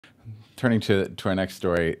turning to our next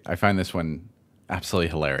story, I find this one absolutely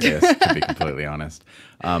hilarious, to be completely honest.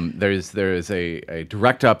 There is a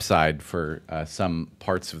direct upside for some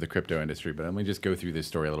parts of the crypto industry, but let me just go through this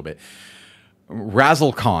story a little bit.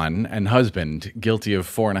 Razzlekhan and husband guilty of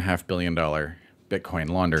 $4.5 billion Bitcoin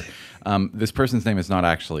launder. This person's name is not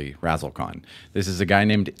actually Razzlekhan. This is a guy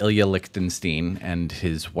named Ilya Lichtenstein and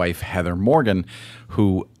his wife Heather Morgan,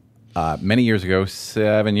 who many years ago,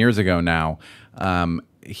 7 years ago now,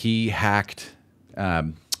 he hacked,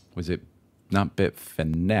 was it not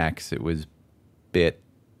Bitfinex, it was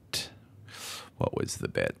what was the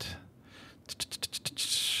bit?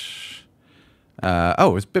 It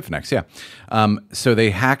was Bitfinex, yeah. So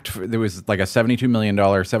they hacked, there was like a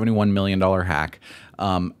 $71 million hack.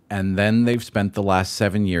 And then they've spent the last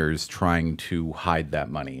 7 years trying to hide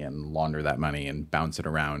that money and launder that money and bounce it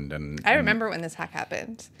around. And I remember when this hack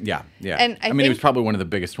happened. Yeah, yeah. And I mean, it was probably one of the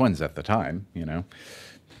biggest ones at the time, you know.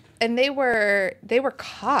 And they were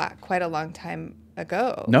caught quite a long time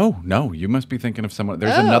ago. No, you must be thinking of someone.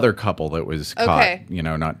 There's another couple that was caught, you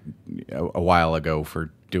know, not a while ago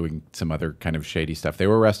for doing some other kind of shady stuff. They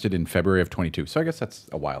were arrested in February of 22. So I guess that's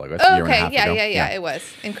a while ago. That's a year and a half ago. Yeah, it was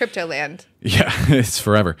in crypto land. Yeah, it's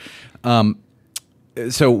forever.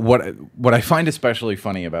 So what I find especially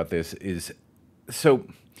funny about this is, so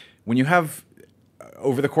when you have,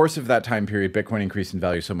 over the course of that time period, Bitcoin increased in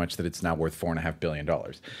value so much that it's now worth $4.5 billion.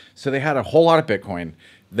 So they had a whole lot of Bitcoin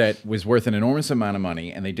that was worth an enormous amount of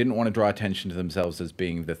money, and they didn't want to draw attention to themselves as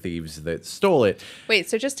being the thieves that stole it. Wait,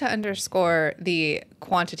 so just to underscore the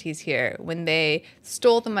quantities here, when they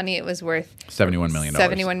stole the money, it was worth $71 million.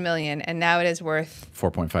 $71 million, and now it is worth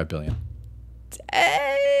 $4.5 billion.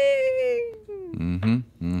 Dang.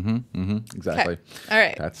 Exactly. Okay. All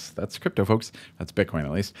right. That's crypto, folks. That's Bitcoin,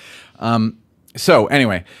 at least. So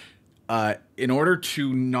anyway, in order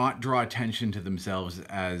to not draw attention to themselves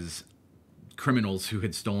as criminals who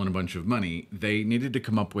had stolen a bunch of money, they needed to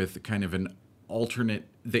come up with kind of an alternate.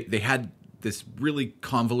 They had this really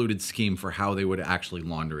convoluted scheme for how they would actually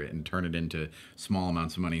launder it and turn it into small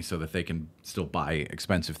amounts of money so that they can still buy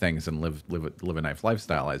expensive things and live a nice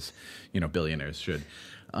lifestyle, as you know, billionaires should.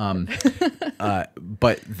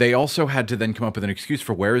 But they also had to then come up with an excuse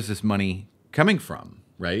for where is this money coming from,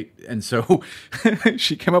 right? And so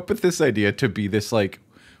she came up with this idea to be this like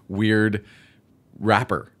weird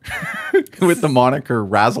rapper with the moniker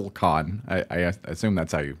Razzlekhan. I assume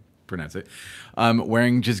that's how you pronounce it.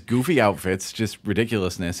 Wearing just goofy outfits, just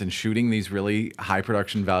ridiculousness, and shooting these really high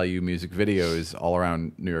production value music videos all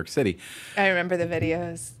around New York City. I remember the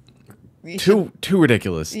videos. Too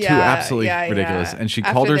ridiculous. Yeah, too absolutely ridiculous. Yeah. And she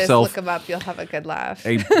After called herself, look them up, you'll have a good laugh.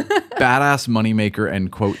 a badass moneymaker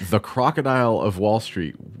and, quote, the Crocodile of Wall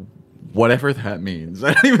Street. Whatever that means.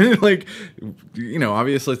 I don't even, like, you know,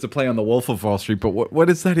 obviously it's a play on the Wolf of Wall Street, but what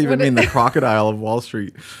does that even mean, the Crocodile of Wall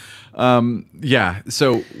Street? Yeah,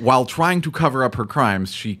 so while trying to cover up her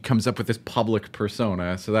crimes, she comes up with this public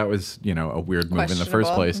persona. So that was, you know, a weird move in the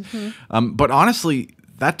first place. But honestly,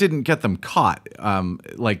 that didn't get them caught.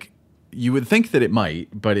 Like, you would think that it might,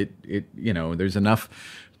 but it you know, there's enough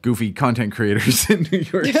goofy content creators in New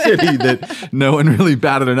York City that no one really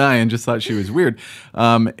batted an eye and just thought she was weird.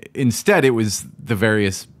 Instead, it was the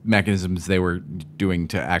various mechanisms they were doing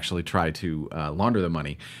to actually try to launder the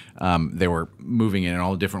money. They were moving it in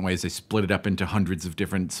all different ways. They split it up into hundreds of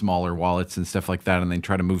different smaller wallets and stuff like that, and they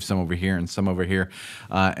try to move some over here and some over here.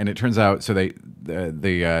 And it turns out, so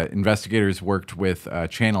the investigators worked with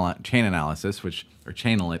chain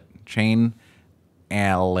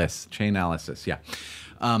analysis, chain analysis, yeah.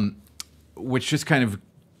 Which just kind of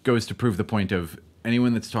goes to prove the point of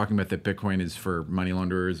anyone that's talking about that Bitcoin is for money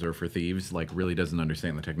launderers or for thieves, like, really doesn't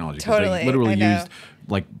understand the technology. Totally. They literally used,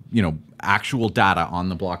 like, you know, actual data on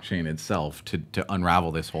the blockchain itself to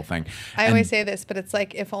unravel this whole thing. I always say this, but it's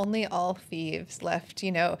like if only all thieves left,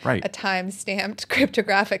 you know, a time-stamped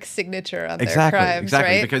cryptographic signature on their crimes,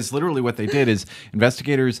 Exactly. right? Because literally what they did is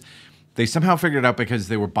investigators, they somehow figured it out because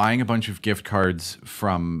they were buying a bunch of gift cards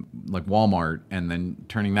from like Walmart and then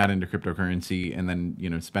turning that into cryptocurrency and then, you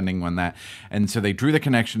know, spending on that. And so they drew the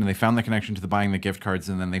connection and they found the connection to the buying the gift cards.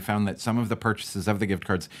 And then they found that some of the purchases of the gift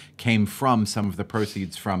cards came from some of the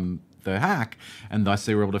proceeds from the hack. And thus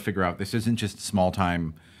they were able to figure out this isn't just small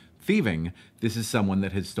time thieving. This is someone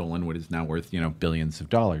that has stolen what is now worth, you know, billions of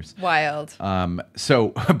dollars. Wild.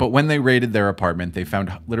 But when they raided their apartment, they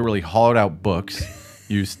found literally hollowed out books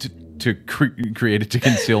used created to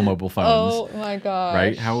conceal mobile phones. Oh my gosh.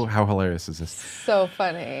 Right? How hilarious is this? So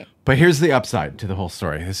funny. But here's the upside to the whole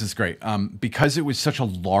story. This is great. Because it was such a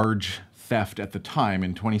large theft at the time,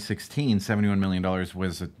 in 2016, $71 million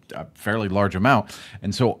was a fairly large amount.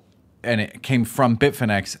 And so it came from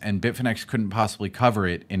Bitfinex, and Bitfinex couldn't possibly cover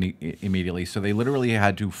it immediately. So they literally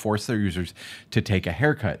had to force their users to take a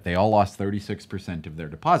haircut. They all lost 36% of their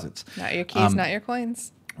deposits. Not your keys, not your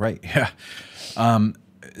coins. Right. Yeah.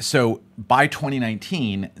 So by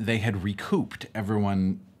 2019, they had recouped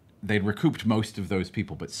everyone. They'd recouped most of those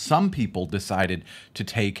people, but some people decided to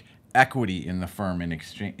take equity in the firm in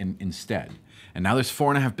exchange instead. And now this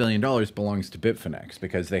 $4.5 billion belongs to Bitfinex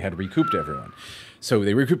because they had recouped everyone. So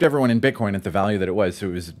they recouped everyone in Bitcoin at the value that it was.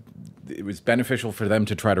 So it was beneficial for them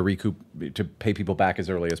to try to recoup, to pay people back as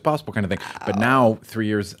early as possible, kind of thing. Wow. But now, 3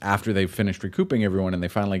 years after they've finished recouping everyone and they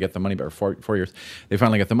finally get the money, or 4 years, they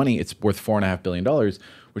finally get the money, it's worth $4.5 billion,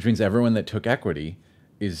 which means everyone that took equity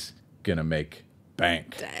is going to make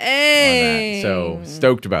bank. Dang. On that. So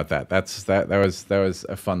stoked about that. That was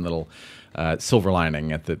a fun little silver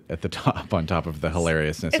lining at the top, on top of the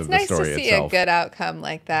hilariousness of the story itself. It's nice to see a good outcome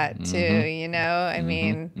like that too. You know, I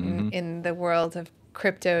mean, in the world of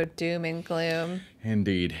crypto doom and gloom.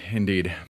 Indeed, indeed.